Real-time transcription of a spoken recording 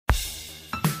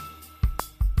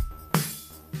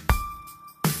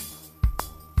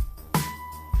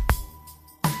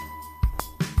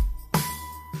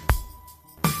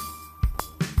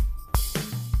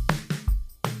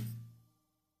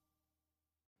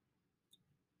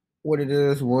What it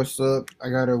is, what's up?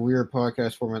 I got a weird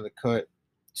podcast for me in the cut.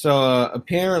 So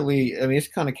apparently, I mean, this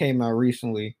kind of came out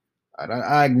recently.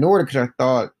 I ignored it because I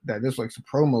thought that this was like some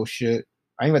promo shit.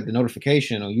 I even got the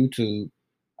notification on YouTube.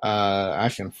 I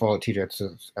actually unfollowed TJ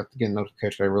after getting the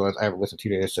notification. I realized I haven't listened to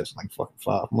TJ since like fucking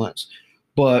 5 months.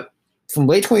 But from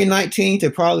late 2019 to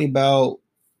probably about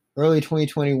early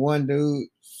 2021, dude,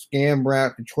 scam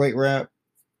rap, Detroit rap,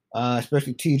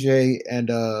 especially TJ and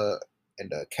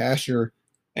Casher,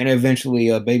 and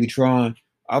eventually Baby Tron.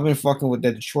 I've been fucking with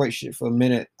that Detroit shit for a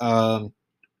minute. Ever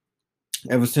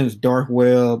since Dark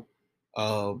Web,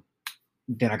 uh,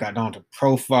 then I got down to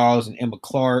Profiles and Emma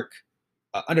Clark.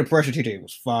 Under Pressure TJ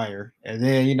was fire, and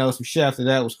then some shit after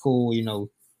that was cool. His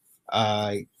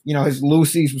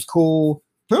Lucy's was cool.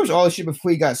 Pretty much all the shit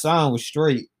before he got signed was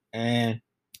straight, and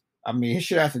I mean, his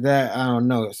shit after that, I don't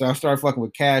know. So I started fucking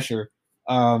with Casher.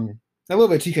 A little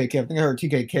bit of TK Kev. I think I heard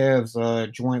TK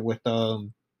Kev's joint with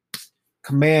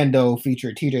Commando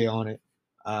featured TJ on it.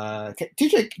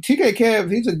 TK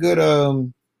Kev,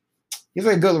 he's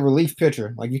like a good relief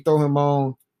pitcher. Like you throw him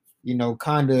on,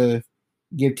 kind of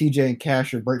give TJ and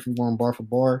Casher a break from going bar for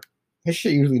bar. His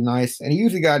shit usually nice, and he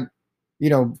usually got, he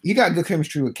got good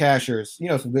chemistry with Cashers.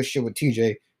 Some good shit with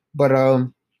TJ. But I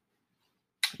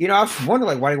was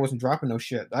wondering like why they wasn't dropping no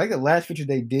shit. I think the last feature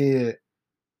they did,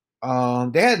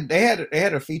 they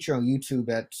had a feature on YouTube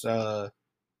that's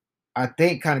I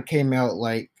think kind of came out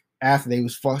like after they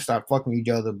was stopped fucking with each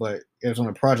other, but it was on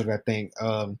a project. I think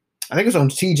it was on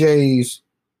TJ's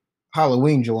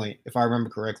Halloween joint, if I remember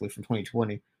correctly, from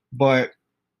 2020. But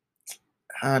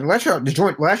last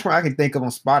one I can think of on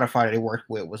Spotify that they worked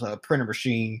with was a Printer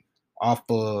Machine off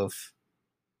of,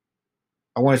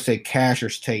 I want to say,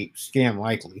 Casher's tape, Scam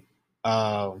Likely.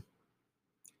 Um,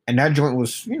 and that joint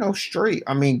was, straight.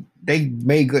 I mean, they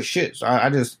made good shit. So I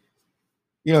just,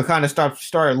 kind of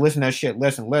started listening to that shit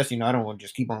less and less. I don't want to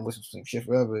just keep on listening to some shit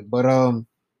forever. But so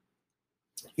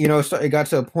it got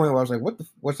to a point where I was like,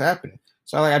 what's happening?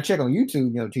 So I check on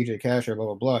YouTube, TJ Casher, blah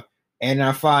blah blah, and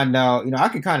I find out, I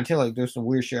can kind of tell like there's some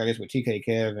weird shit I guess with TK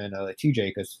Kev and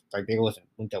TJ because like they wasn't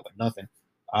linked up with nothing.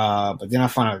 But then I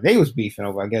found out they was beefing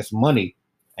over I guess money,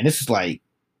 and this is like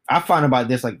I found about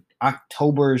this like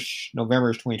October-ish,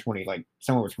 November 2020, like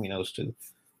somewhere between those two.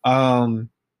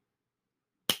 Um,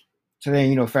 so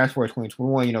then, fast forward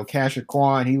 2021, Casher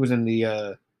Kwan, he was in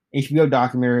the HBO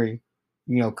documentary,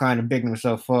 kind of bigging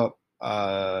himself up.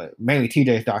 Mainly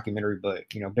TJ's documentary, but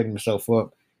bigging himself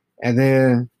up. And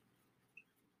then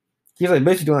he's like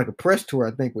basically doing like a press tour,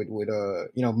 I think, with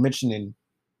mentioning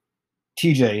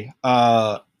TJ.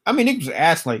 I mean, it was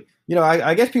asked like,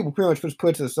 I guess people pretty much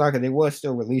put to the side because they was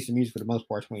still releasing music for the most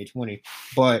part 2020,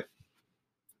 but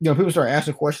people start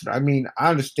asking questions. I mean, I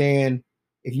understand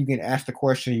if you can ask the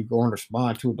question, you go and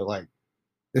respond to it, but like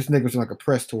this nigga's like a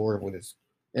press tour with his,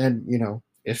 and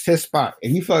it's his spot.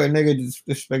 If you feel like a nigga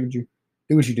disrespected you,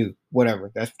 do what you do,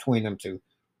 whatever. That's between them two.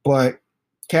 But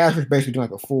Cash was basically doing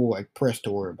like a full like press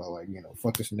tour about like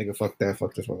fuck this nigga, fuck that,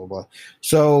 fuck this, blah blah blah.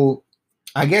 So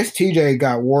I guess TJ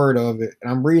got word of it,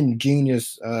 and I'm reading the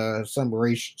Genius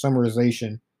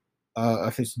summarization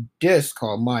of his disc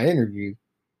called My Interview,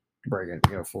 bringing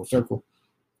full circle.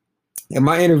 And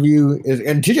my interview is,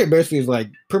 and TJ basically is like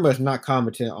pretty much not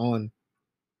commenting on,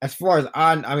 as far as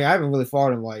I mean, I haven't really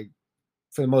followed him like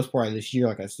for the most part of this year,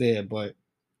 like I said, but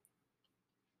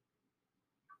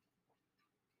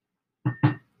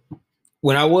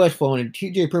when I was following it,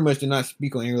 TJ pretty much did not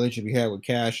speak on any relationship he had with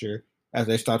Casher as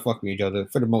they stopped fucking with each other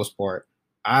for the most part.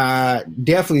 I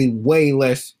definitely way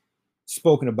less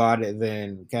spoken about it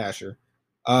than Casher.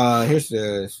 Here's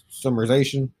the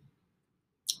summarization.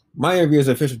 My interview is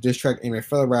an official diss track aimed at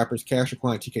fellow rappers Cash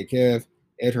Raquan and TK Kev.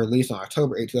 It released on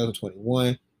October 8,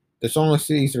 2021. The song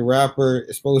sees the rapper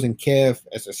exposing Kev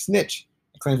as a snitch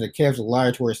and claims that Kev's a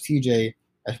liar towards TJ,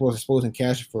 as well as exposing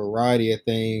Cash for a variety of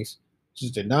things, such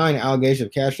as denying the allegation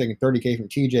of Cash taking 30K from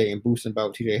TJ and boosting about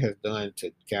what TJ has done to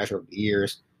Cash over the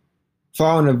years.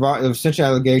 Following the essential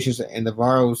allegations and the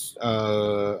viral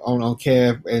on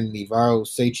Kev and the viral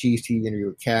Say Cheese TV interview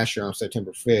with Casher on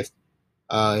September 5th,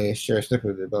 share a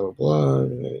snippet of it, blah, blah, blah.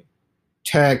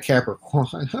 Tag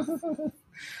Capricorn.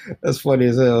 That's funny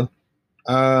as hell.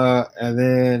 And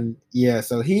then, yeah,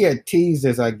 so he had teased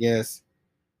this, I guess.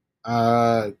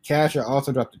 Casher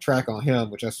also dropped a track on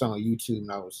him, which I saw on YouTube,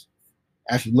 and I was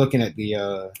actually looking at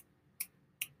the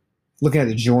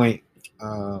joint,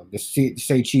 the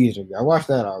Say Cheese review. I watched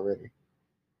that already.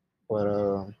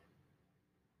 But,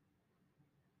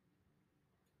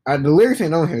 the lyrics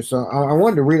ain't on here, so I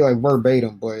wanted to read like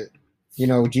verbatim, but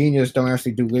Genius don't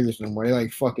actually do lyrics no more. They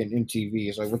like fucking MTV.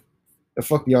 It's like what the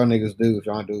fuck y'all niggas do if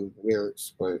y'all do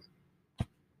lyrics? But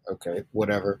Okay,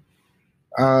 whatever.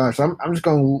 So I'm just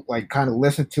gonna like kind of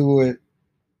listen to it,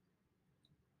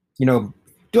 you know,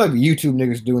 do like the YouTube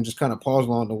niggas do and just kind of pause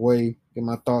along the way, get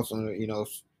my thoughts on it,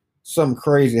 something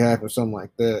crazy happens, something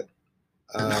like that.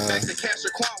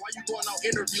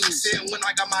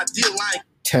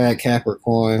 Tag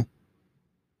Capricorn,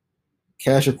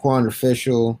 Capricorn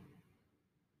official.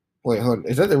 Wait, hold on.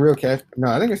 Is that the real Cash? No,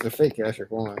 I think it's the fake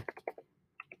Capricorn.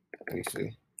 Let me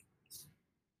see.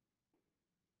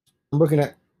 I'm looking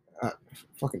at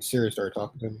fucking Siri started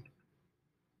talking to me.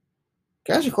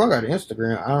 Capricorn got an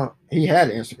Instagram. I don't. He had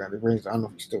an Instagram. I don't know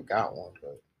if he still got one,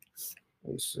 but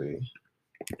let me see.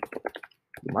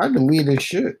 He might delete his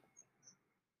shit.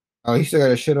 Oh, he still got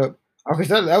his shit up. Okay,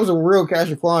 so that was a real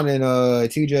Capricorn in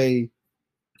TJ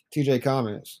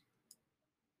comments.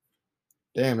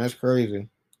 Damn, that's crazy.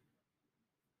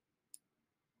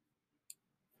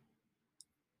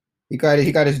 He got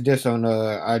his diss on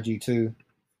IG too.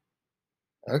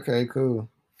 Okay, cool.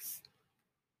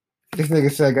 This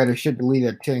nigga said I got his shit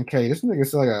deleted at 10K. This nigga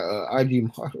said like a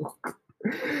IG model.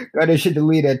 Got his shit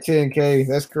deleted at 10K.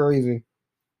 That's crazy.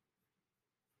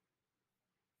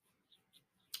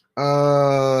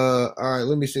 All right,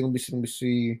 let me see.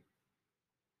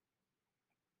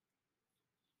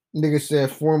 Nigga said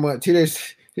 4 months. Today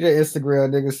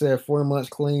Instagram nigga said 4 months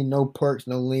clean, no perks,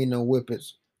 no lean, no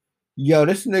whippets. Yo,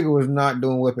 this nigga was not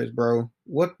doing whippets, bro.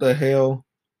 What the hell?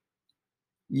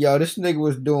 Yo, this nigga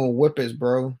was doing whippets,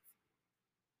 bro.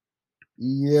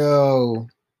 Yo.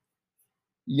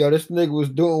 Yo, this nigga was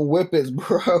doing whippets,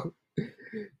 bro.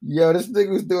 Yo, this nigga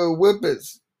was doing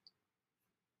whippets.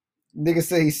 Nigga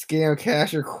say he scammed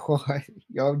cash or quad.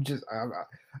 Yo,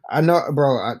 I know,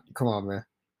 bro. Come on, man.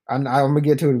 I'm gonna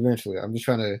get to it eventually. I'm just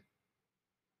trying to.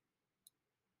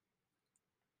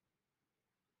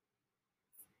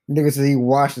 Nigga said he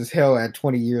washed his hell at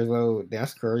 20 years old.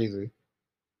 That's crazy.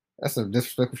 That's some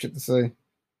disrespectful shit to say.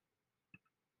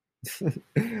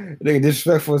 Nigga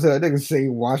disrespectful as hell. Nigga say he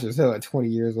washed his hell at 20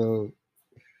 years old.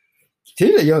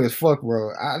 TJ young as fuck,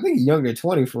 bro. I think he's younger than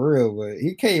 20 for real, but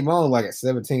he came on like at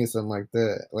 17 or something like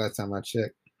that last time I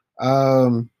checked.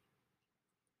 Um,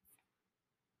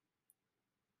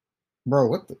 bro,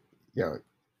 what the yo?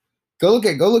 Go look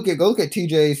at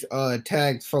TJ's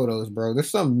tagged photos, bro. There's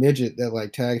some midget that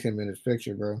like tagged him in his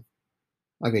picture, bro.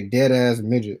 Like a dead ass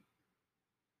midget.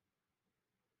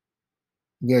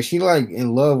 Yeah, she like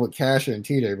in love with Casher and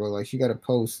TJ, bro. Like she got a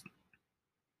post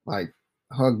like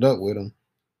hugged up with him.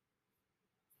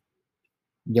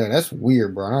 Yeah, that's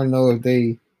weird, bro. I don't know if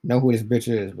they know who this bitch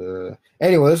is, but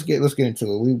anyway, let's get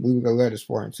into it. We gonna let this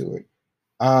far into it.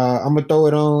 I'm gonna throw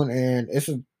it on, and it's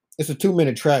a 2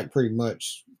 minute track, pretty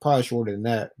much. Probably shorter than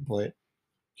that, but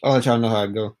I'll let y'all know how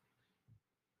it go.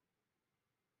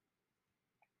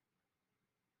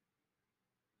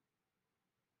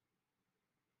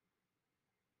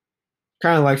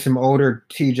 Kind of like some older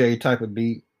TJ type of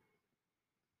beat,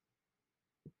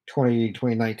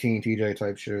 2019 TJ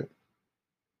type shit.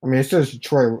 I mean, it's just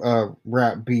Detroit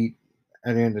rap beat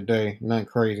at the end of the day. Nothing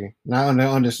crazy. Not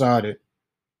undecided.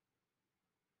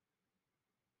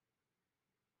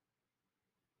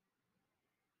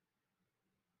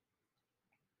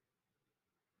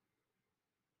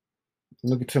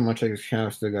 Look at too much of his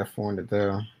count still got 400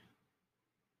 there.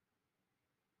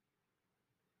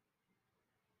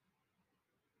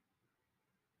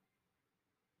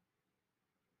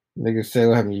 Niggas say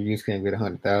what happened? Your views can't get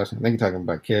 100,000. I think you're talking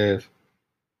about Kev.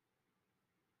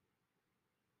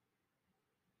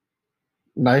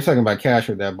 No, he's talking about Cash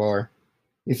with that bar.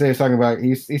 He said he's talking about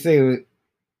he said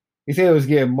it was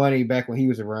getting money back when he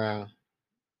was around.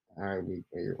 All right, we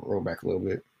roll back a little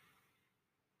bit.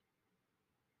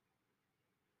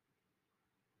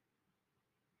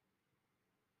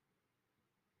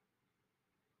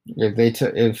 If they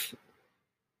took if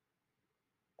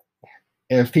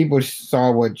people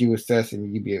saw what you was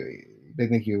testing, they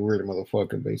think you're a weird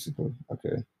motherfucker, basically.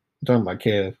 Okay, I'm talking about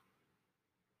Kev.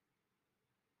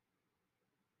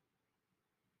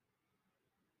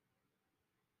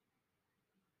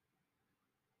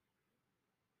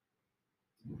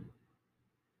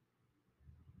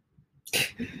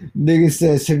 Nigga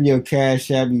says send me your cash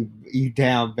app, you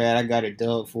down bad. I got a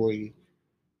dub for you.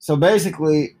 So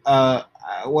basically,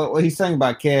 what he's saying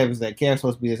about Kev is that Kev's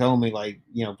supposed to be his homie, like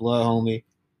blood homie.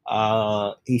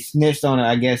 He snitched on it.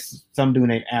 I guess some dude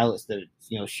named Alex that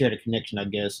shared a connection. I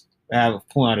guess have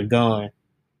point out a gun.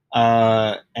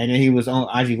 And then he was on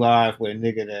IG Live with a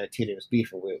nigga that TJ was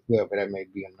beefing with, whoever that may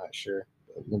be. I'm not sure.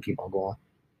 But we'll keep on going.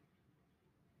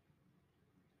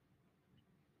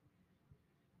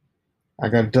 I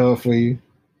got a dub for you.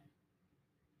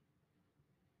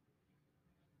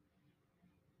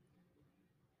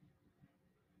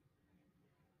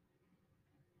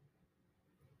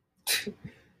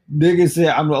 Nigga said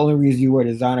I'm the only reason you wear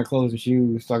designer clothes and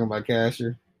shoes. Talking about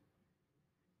Casher.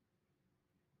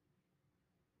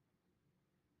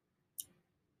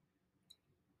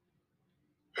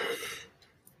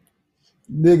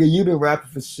 Nigga, you been rapping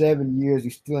for 7 years.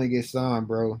 You still ain't get signed,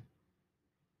 bro.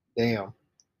 Damn,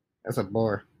 that's a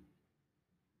bar.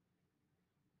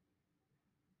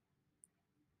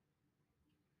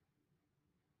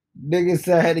 Nigga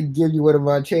said I had to give you one of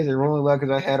my chains and rolling luck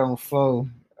because I had on foe.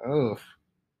 Oh,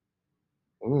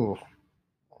 ooh,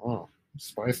 oh,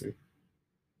 spicy.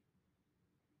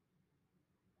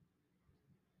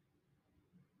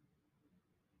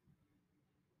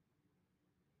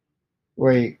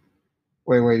 Wait,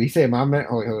 wait. He said my man.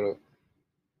 Oh, wait, hold up.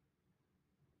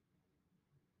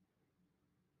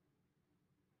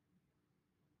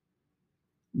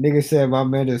 Nigga said my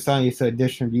man just signed you to a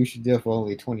distribution deal for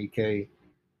only 20K.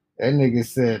 That nigga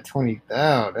said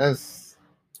 20,000. That's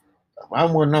a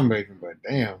lot more than I'm making, but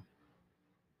damn.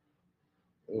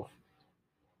 Oof.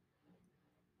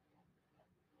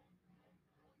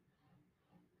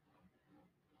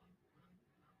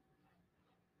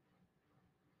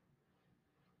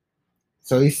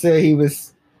 So he said he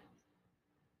was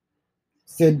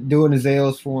said doing his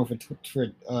L's for him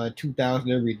for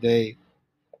 2,000 every day,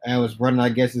 and was running, I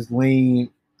guess, his lean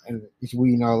and his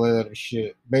weed and all that other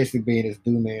shit. Basically being his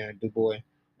do man, do boy,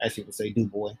 as you would say, do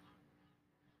boy.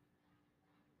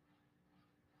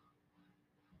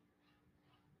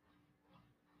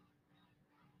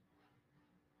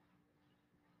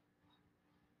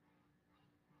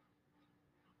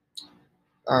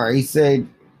 All right, he said,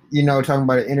 talking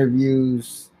about the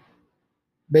interviews.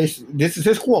 Basically, this is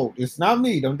his quote. It's not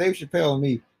me. Don't Dave Chappelle and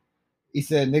me. He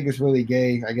said niggas really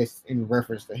gay. I guess in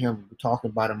reference to him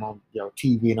talking about him on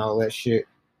TV and all that shit.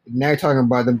 Now you're talking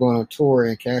about them going on tour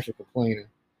and Cash are complaining.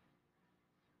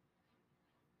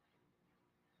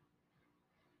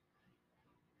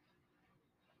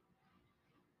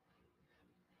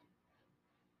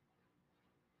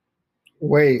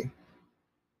 Wait,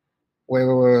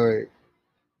 wait.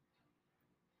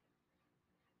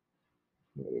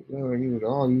 No, you was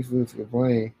all useless to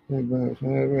complain.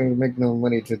 Make no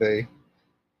money today.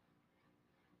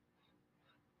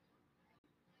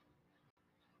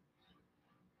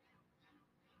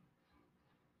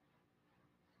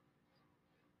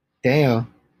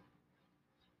 Damn.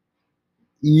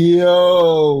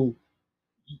 Yo,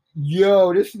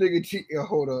 this nigga cheat.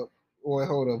 Hold up. Wait,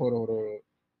 hold up.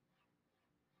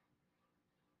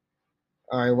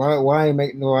 All right, why ain't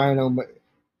make no? I ain't no.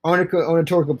 On the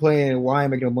tour complaining, why ain't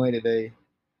making no money today?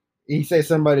 He said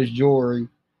somebody's jewelry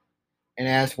and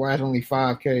asked why it's only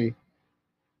 5K.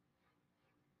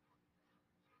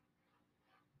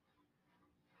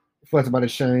 Fuss about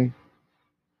his chain.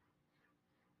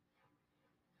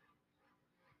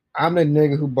 I'm the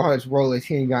nigga who bought his Rolex.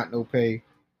 He ain't got no pay.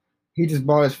 He just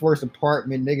bought his first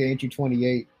apartment. Nigga, ain't you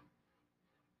 28?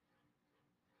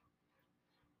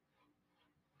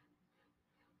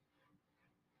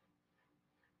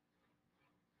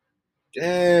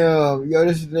 Damn,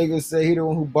 this nigga say he the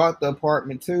one who bought the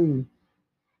apartment too.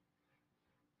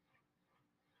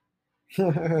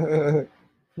 Nigga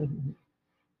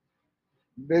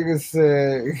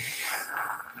said,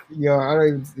 I don't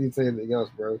even need to say anything else,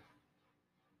 bro.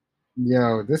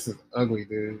 Yo, this is ugly,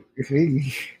 dude.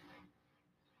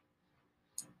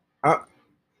 I,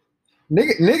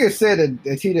 nigga said that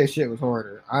TJ shit was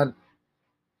harder. I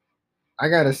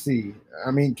gotta see.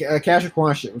 I mean, Cash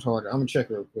Quan shit was harder. I'm gonna check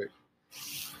real quick.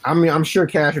 I mean, I'm sure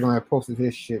Cash gonna have posted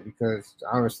his shit because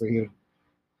honestly,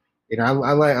 I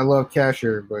love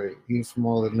Casher, but he's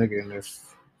smaller nigga in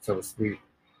this, so to speak.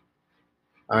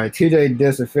 All right, TJ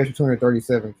Diss official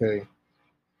 237K.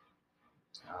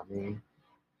 I mean,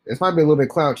 this might be a little bit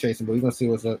cloud chasing, but we're gonna see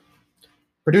what's up.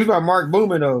 Produced by Mark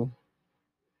Boomin though.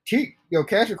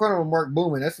 Casher Corner with Mark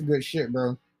Boomin. That's some good shit,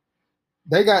 bro.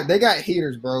 They got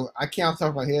heaters, bro. I can't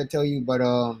talk about head tell you, but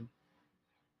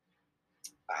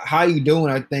how you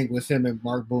doing? I think was him and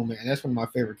Mark Boomin, and that's one of my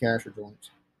favorite Casher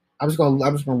joints. I'm just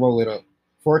gonna roll it up.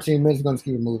 14 minutes, gonna just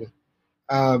keep it moving.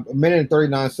 A minute and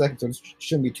 39 seconds, so it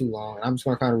shouldn't be too long. I'm just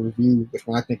gonna kind of review which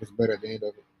one I think is better at the end of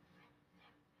it.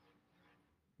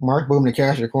 Mark Boom and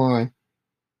Cash Coin.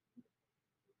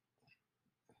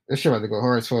 This shit about to go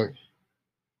hard as fuck.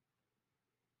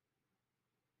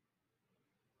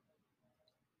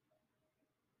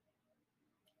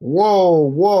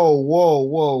 Whoa.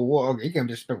 Okay, you can't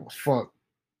just fuck.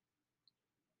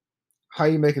 How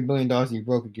you make $1 billion and you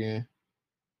broke again?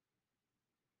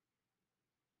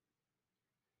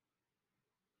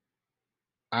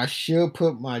 I should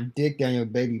put my dick down your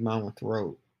baby mama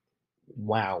throat.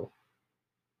 Wow.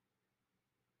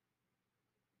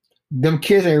 Them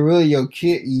kids ain't really your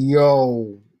kid.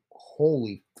 Yo,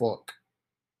 holy fuck.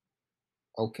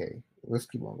 Okay, let's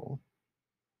keep on going.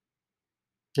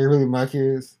 They really my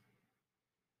kids.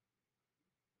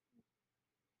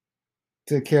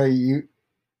 Took care of you.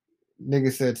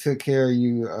 Nigga said took care of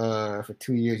you for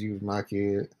 2 years. You was my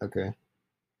kid. Okay.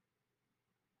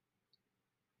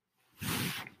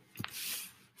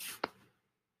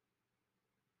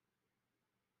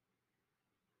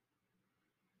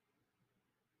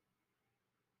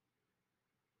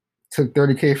 Took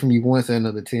 30K from you once, and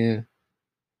another 10.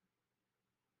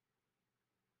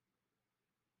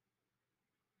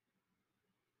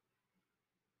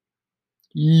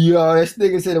 Yo, this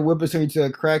nigga said a whip turn you to a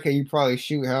crackhead, you probably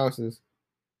shoot houses.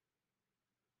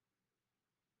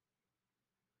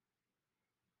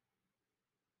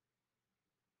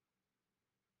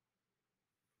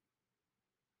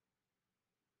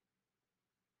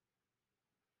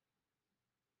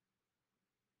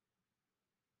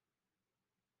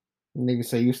 Nigga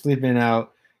say you sleeping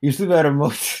out. You sleep at a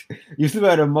motel. You sleep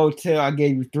at a motel. I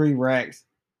gave you 3 racks.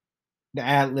 The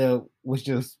ad lib was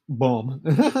just boom.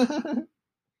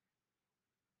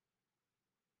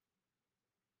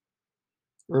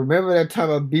 Remember that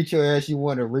time I beat your ass? You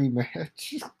want a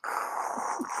rematch?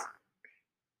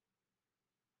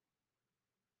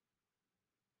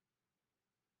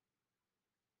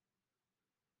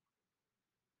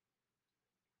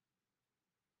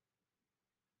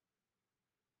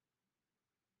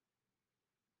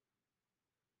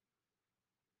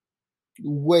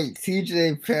 Wait,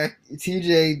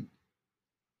 TJ,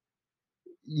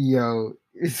 yo.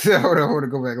 Hold on,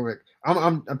 go back.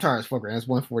 I'm tired as fuck. Right? That's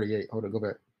 148. Hold on, go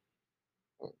back,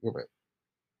 go back.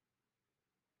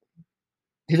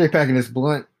 TJ packing this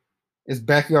blunt. It's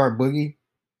backyard boogie.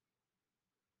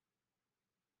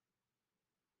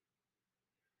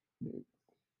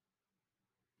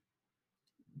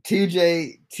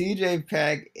 TJ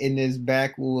pack in this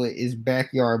backwood is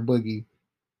backyard boogie.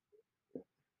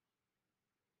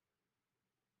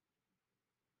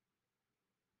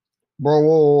 Bro,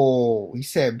 whoa. He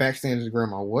said backstand his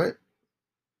grandma. What?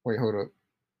 Wait, hold up.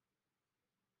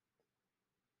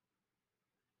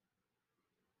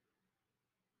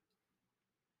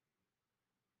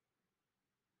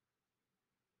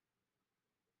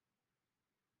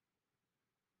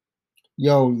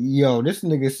 Yo, this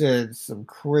nigga said some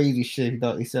crazy shit.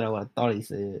 He said what I thought he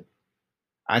said.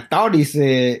 I thought he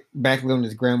said back when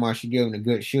his grandma should give him a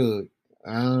good shug.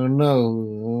 I don't know. I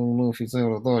don't know if he's saying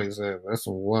what I thought he said. That's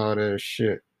some wild ass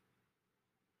shit.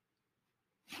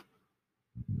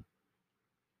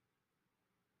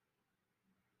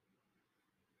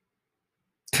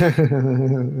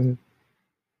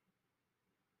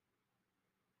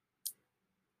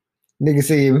 Nigga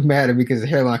say he was mad because the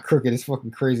hairline crooked. This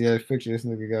fucking crazy ass picture this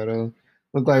nigga got on.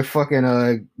 Look like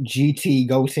fucking GT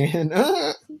Goten.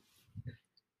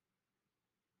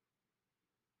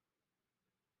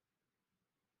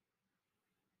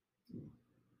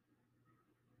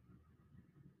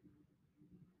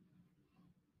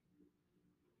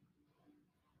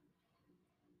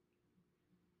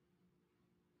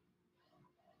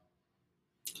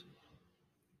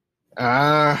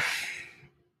 uh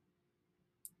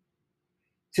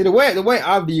See, the way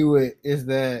I view it is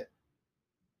that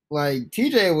like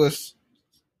TJ was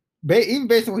even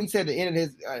based on what he said at the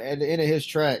end of his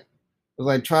track was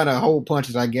like trying to hold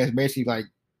punches. I guess basically like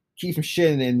keep some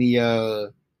shit in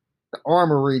the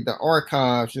armory, the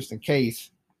archives, just in case.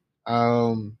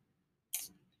 Um,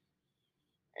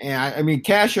 and I mean,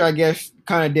 Casher, I guess,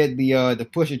 kind of did the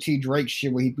Pusha T Drake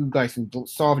shit where he threw like some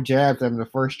soft jabs at him in the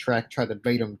first track, tried to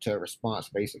bait him to a response,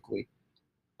 basically.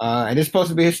 And it's supposed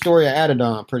to be his story of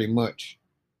Adidon, pretty much.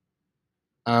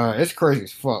 It's crazy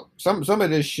as fuck. Some of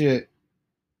this shit.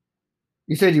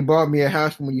 You said you bought me a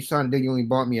house when you signed a deal. You only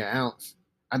bought me an ounce.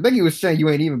 I think he was saying you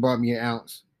ain't even bought me an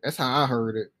ounce. That's how I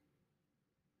heard it.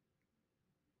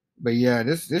 But yeah,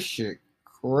 this shit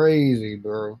crazy,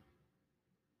 bro.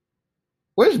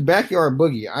 Where's backyard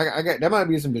boogie? I got that might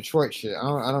be some Detroit shit.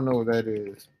 I don't know what that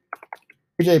is.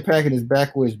 PJ Packett is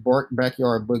backwoods bark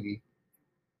backyard boogie.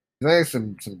 That's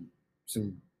some.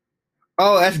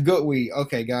 Oh, that's good weed.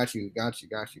 Okay, got you.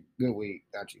 Good weed.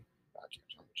 Got you.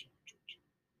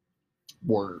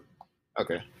 Word.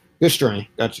 Okay, good strain.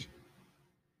 Got you.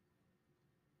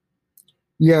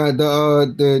 Yeah,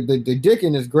 the dick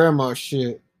in his grandma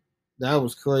shit. That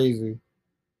was crazy.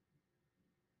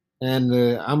 And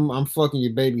I'm fucking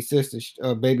your baby sister,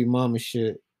 baby mama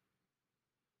shit.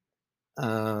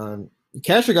 Uh,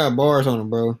 Casher got bars on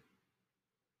him, bro.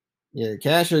 Yeah,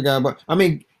 Casher got bars. I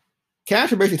mean,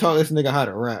 Casher basically taught this nigga how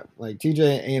to rap. Like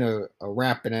TJ ain't a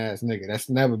rapping ass nigga. That's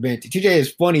never been. TJ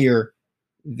is funnier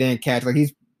than Cash. Like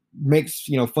he's makes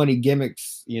funny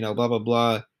gimmicks, blah blah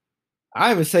blah.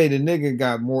 I would say the nigga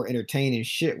got more entertaining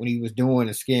shit when he was doing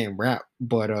a scam rap,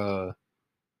 but I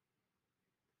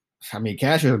mean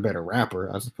Cash is a better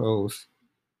rapper, I suppose.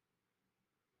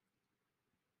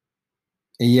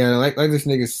 And yeah, like this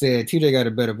nigga said, TJ got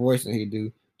a better voice than he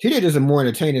do. TJ just a more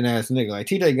entertaining ass nigga. Like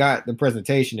TJ got the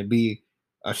presentation to be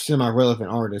a semi-relevant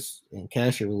artist, and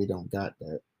Casher really don't got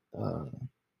that. Uh,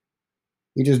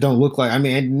 he just don't look like. I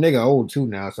mean, and nigga old too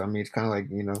now, so I mean, it's kind of like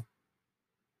nigga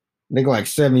like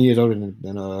 7 years older than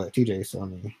TJ. So I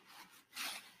mean,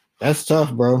 that's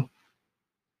tough, bro.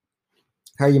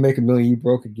 How you make a million? You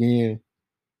broke again.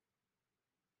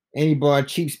 And he bought a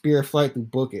cheap Spirit flight through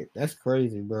Book It. That's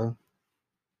crazy, bro.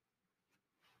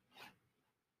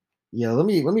 Yeah, let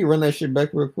me run that shit back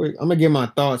real quick. I'm gonna get my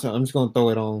thoughts. I'm just gonna throw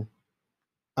it on.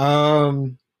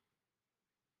 Um,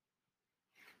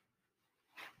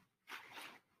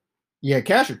 yeah,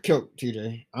 Casher killed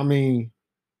TJ. I mean,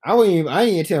 I ain't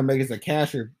even tell him make this a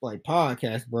Casher like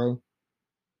podcast, bro.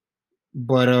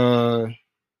 But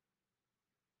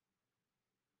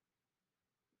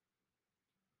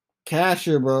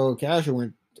Casher, bro, Casher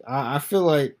went. I feel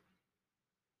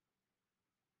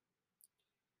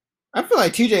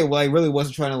like TJ like really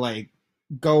wasn't trying to like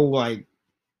go like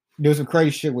do some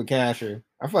crazy shit with Casher.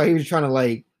 I feel like he was trying to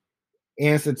like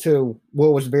answer to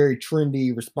what was very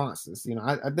trendy responses.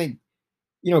 I think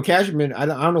Cashman. I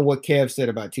don't know what Kev said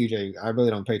about TJ. I really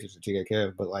don't pay attention to TJ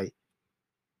Kev, but like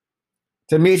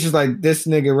to me, it's just like this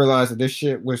nigga realized that this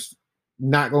shit was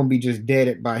not gonna be just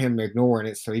dead by him ignoring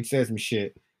it. So he said some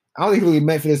shit. I don't think he really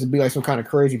meant for this to be like some kind of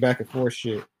crazy back and forth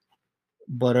shit.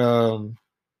 But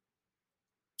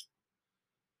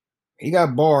he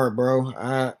got barred,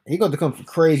 bro. He got to come for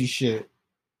crazy shit.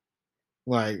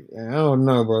 Like I don't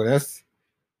know, bro. That's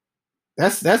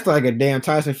like a damn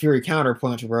Tyson Fury counter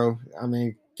punch, bro. I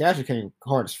mean, Casher came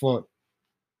hard as fuck.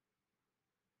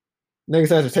 Niggas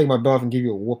has to take my belt and give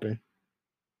you a whooping.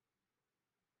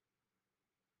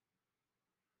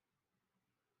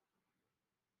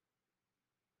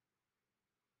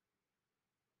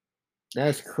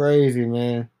 That's crazy,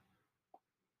 man.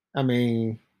 I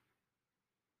mean,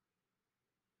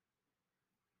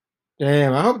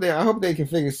 damn. I hope they can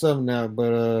figure something out.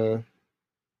 But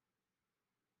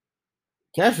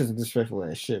Cash is disrespectful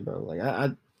as shit, bro.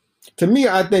 Like to me,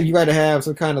 I think you got to have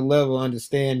some kind of level of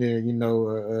understanding,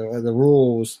 the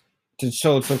rules to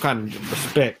show some kind of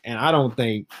respect. And I don't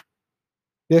think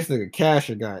this nigga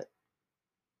Casher got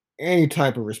any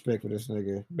type of respect for this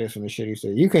nigga based on the shit he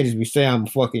said. You can't just be saying I'm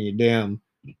fucking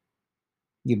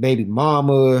your baby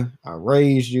mama. I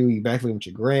raised you. You back living with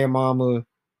your grandmama.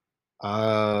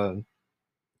 Uh,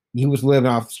 you was living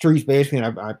off the streets basically.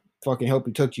 And I fucking hope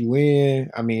he took you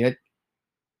in. I mean,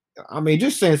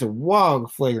 just saying some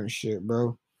wild flagrant shit,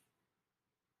 bro.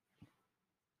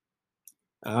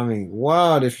 I mean,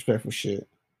 wild disrespectful shit.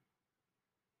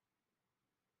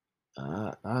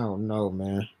 I don't know,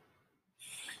 man.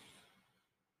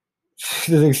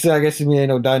 I guess to me ain't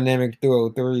no dynamic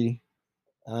 303.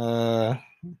 Uh,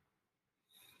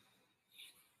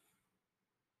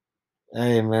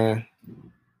 hey, man.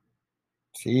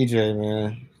 TJ,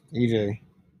 man. TJ.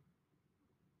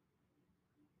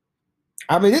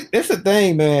 I mean, it's the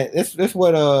thing, man. It's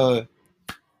what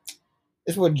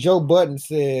Joe Budden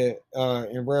said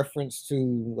in reference to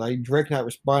like Drake not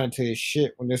responding to his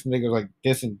shit when this nigga was like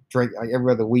dissing Drake like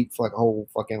every other week for like a whole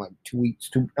fucking like 2 weeks,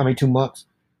 2 months.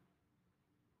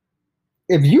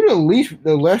 If you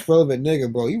the less relevant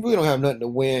nigga, bro, you really don't have nothing to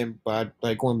win by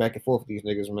like going back and forth with these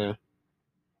niggas, man.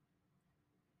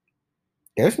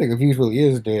 Yeah, this nigga views really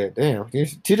is dead. Damn.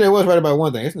 TJ was right about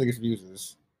one thing. This nigga's views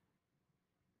is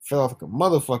fell off like a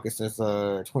motherfucker since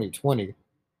 2020. I mean,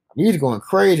 he was going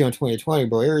crazy on 2020,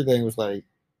 bro. Everything was like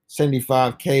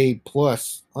 75K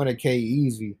plus, 100K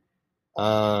easy.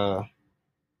 Uh,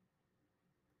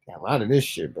 yeah, a lot of this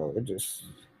shit, bro. It just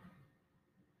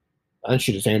I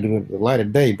should have seen doing the light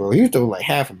of day, bro. He was doing like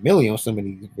 500,000 on some of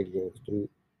these videos, dude.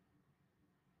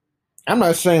 I'm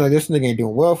not saying like this nigga ain't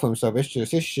doing well for himself. It's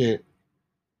just his shit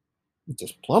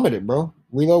just plummeted, bro.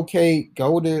 Relocate,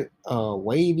 Golded,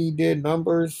 Wavy did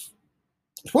numbers.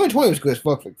 2020 was good as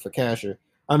fuck for Casher.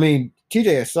 I mean,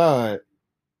 TJ aside,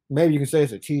 maybe you can say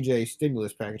it's a TJ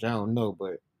stimulus package. I don't know,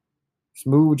 but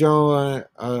Smooth John,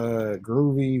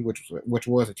 Groovy, which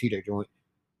was a TJ joint.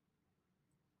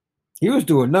 He was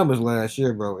doing numbers last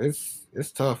year, bro.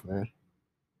 It's tough, man.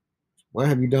 What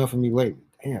have you done for me lately?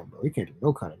 Damn, bro, he can't do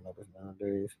no kind of numbers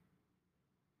nowadays.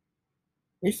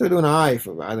 He's still doing all right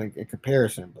for, I think, in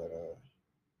comparison, but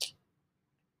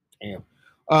damn.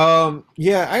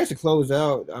 Yeah, I used to close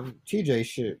out. TJ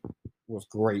shit was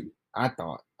great. I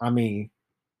thought. I mean,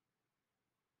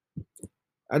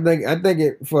 I think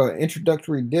it for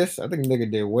introductory diss, I think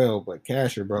nigga did well, but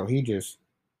Casher, bro, he just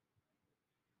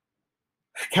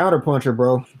counterpuncher,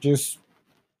 bro. Just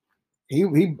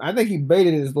he I think he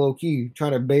baited his low key,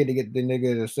 trying to bait to get the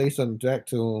nigga to say something back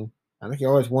to him. I think he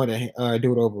always wanted to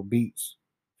do it over beats.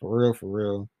 For real, for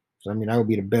real. So I mean that would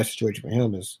be the best situation for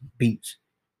him is beats.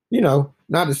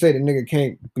 Not to say the nigga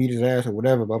can't beat his ass or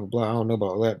whatever, blah blah blah. I don't know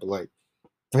about all that, but like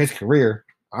for his career,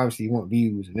 obviously you want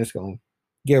views and it's gonna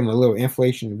give him a little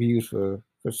inflation of views for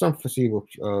some foreseeable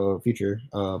future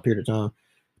period of time.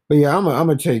 But yeah, I'm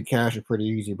gonna take Cash pretty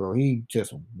easy, bro. He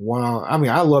just wow. I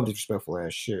mean, I love disrespectful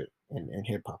ass shit in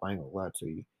hip hop. I ain't gonna lie to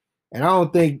you. And I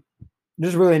don't think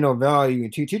there's really no value.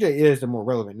 And TJ is the more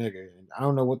relevant nigga. And I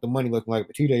don't know what the money look like,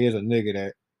 but TJ is a nigga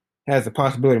that has the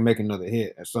possibility of making another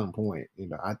hit at some point.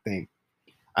 I think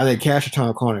Cash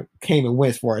Time Corner came and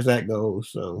went as far as that goes.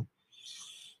 So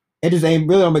it just ain't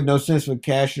really don't make no sense for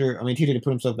Casher. I mean, TJ to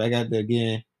put himself back out there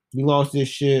again. He lost this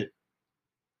shit.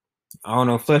 I don't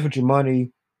know, flex with your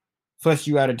money. Plus,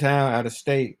 you out of town, out of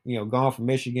state, gone from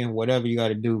Michigan, whatever you got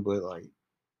to do. But like,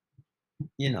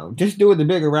 just do what the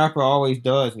bigger rapper always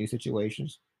does in these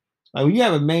situations. Like when you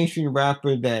have a mainstream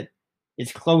rapper that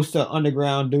is close to an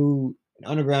underground dude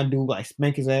like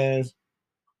spank his ass.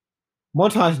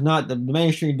 More times not, the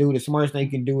mainstream dude, the smartest thing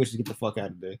he can do is to get the fuck out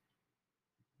of there.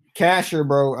 Casher,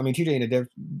 bro. I mean, TJ in a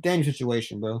dangerous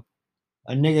situation, bro.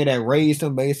 A nigga that raised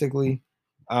him basically.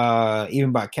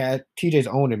 Even by TJ's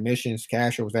own admissions,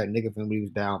 Casher was that nigga when he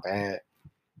was down bad.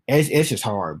 It's just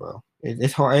hard, bro.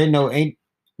 It's hard. Ain't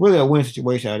really a win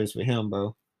situation out of this for him,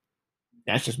 bro.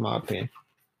 That's just my opinion.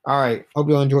 All right. Hope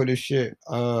y'all enjoyed this shit.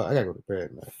 I gotta go to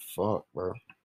bed, man. Fuck, bro.